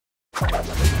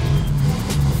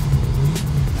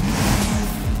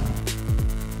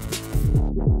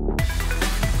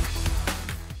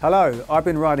Hello, I've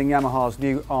been riding Yamaha's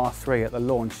new R3 at the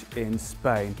launch in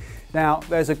Spain. Now,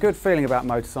 there's a good feeling about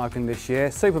motorcycling this year.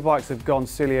 Superbikes have gone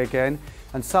silly again,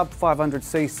 and sub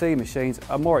 500cc machines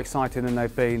are more exciting than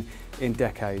they've been in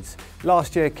decades.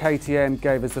 Last year, KTM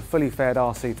gave us the fully faired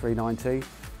RC390.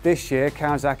 This year,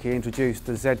 Kawasaki introduced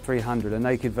the Z300, a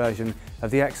naked version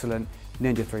of the excellent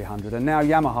Ninja 300. And now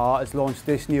Yamaha has launched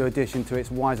this new addition to its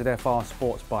YZF-R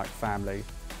sports bike family.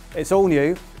 It's all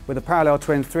new, with a parallel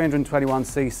twin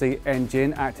 321cc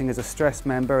engine acting as a stress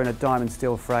member and a diamond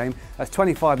steel frame. That's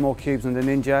 25 more cubes than the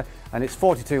Ninja, and it's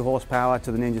 42 horsepower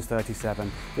to the Ninja's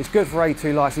 37. It's good for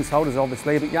A2 licence holders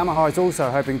obviously, but Yamaha is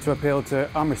also hoping to appeal to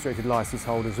unrestricted licence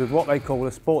holders with what they call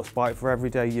a sports bike for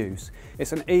everyday use.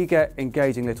 It's an eager,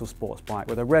 engaging little sports bike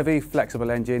with a revvy,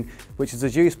 flexible engine which is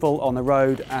as useful on the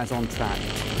road as on track.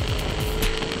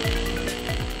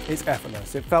 It's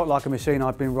effortless. It felt like a machine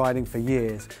I'd been riding for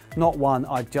years, not one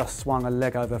I'd just swung a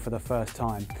leg over for the first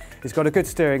time. It's got a good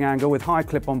steering angle with high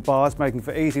clip-on bars making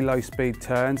for easy low-speed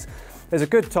turns. There's a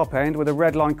good top end with a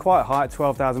red line quite high at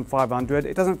 12,500.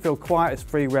 It doesn't feel quite as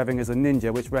free revving as a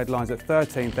Ninja, which red lines at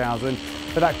 13,000,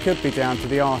 but that could be down to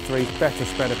the R3's better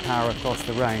spread of power across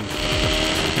the range.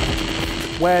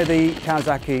 Where the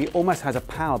Kawasaki almost has a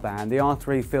power band, the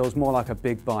R3 feels more like a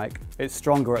big bike. It's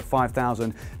stronger at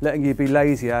 5,000, letting you be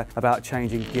lazier about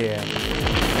changing gear.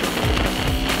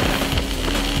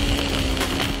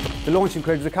 The launch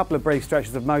included a couple of brief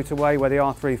stretches of motorway where the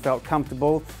R3 felt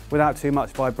comfortable without too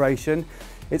much vibration.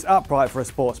 It's upright for a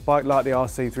sports bike like the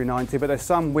RC390, but there's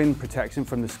some wind protection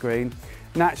from the screen.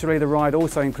 Naturally, the ride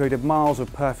also included miles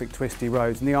of perfect twisty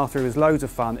roads, and the R3 was loads of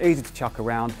fun, easy to chuck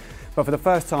around. But for the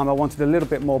first time I wanted a little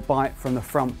bit more bite from the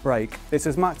front brake. It's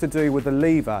as much to do with the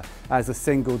lever as the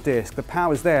single disc. The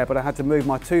power's there, but I had to move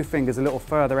my two fingers a little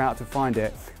further out to find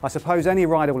it. I suppose any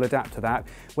rider will adapt to that.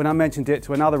 When I mentioned it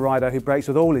to another rider who brakes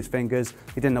with all his fingers,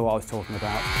 he didn't know what I was talking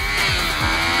about.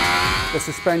 The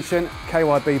suspension,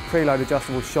 KYB preload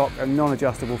adjustable shock and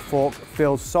non-adjustable fork,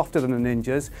 feels softer than the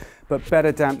Ninjas, but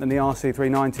better damped than the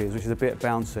RC390s, which is a bit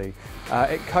bouncy.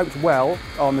 It coped well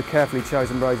on the carefully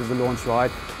chosen roads of the launch ride.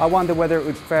 I wonder whether it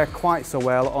would fare quite so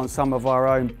well on some of our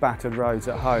own battered roads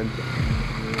at home.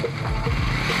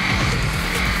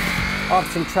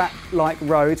 After some track-like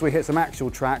roads, we hit some actual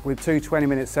track with two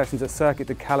 20-minute sessions at Circuit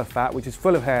to Calafat, which is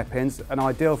full of hairpins and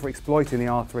ideal for exploiting the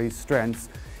R3's strengths.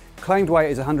 Claimed weight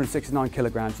is 169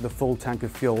 kilograms with a full tank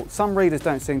of fuel. Some readers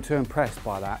don't seem too impressed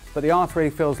by that, but the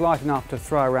R3 feels light enough to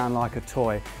throw around like a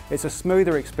toy. It's a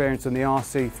smoother experience than the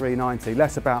RC390,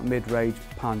 less about mid-range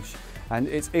punch, and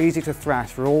it's easy to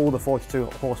thrash for all the 42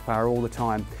 horsepower all the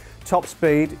time. Top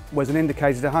speed was an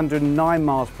indicated 109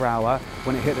 miles per hour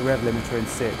when it hit the rev limiter in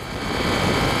SID.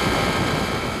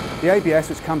 The ABS,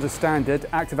 which comes as standard,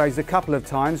 activated a couple of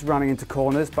times running into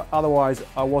corners, but otherwise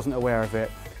I wasn't aware of it.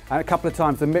 And a couple of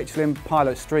times the Michelin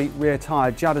Pilot Street rear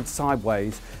tyre jutted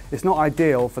sideways. It's not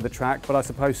ideal for the track, but I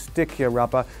suppose stickier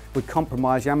rubber would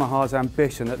compromise Yamaha's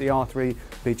ambition that the R3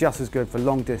 be just as good for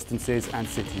long distances and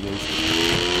city use.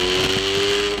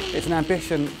 It's an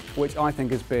ambition which I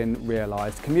think has been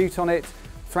realised. Commute on it,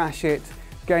 thrash it,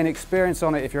 gain experience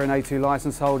on it if you're an A2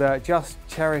 licence holder, just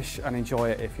cherish and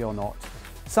enjoy it if you're not.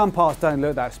 Some parts don't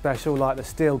look that special, like the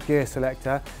steel gear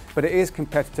selector, but it is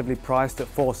competitively priced at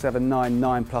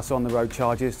 4,799 plus on-the-road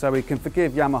charges, so we can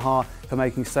forgive Yamaha for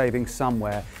making savings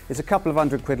somewhere. It's a couple of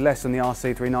 £100 less than the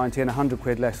RC390 and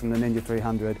 £100 less than the Ninja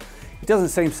 300. It doesn't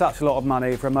seem such a lot of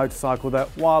money for a motorcycle that,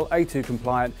 while A2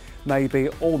 compliant, may be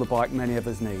all the bike many of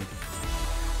us need.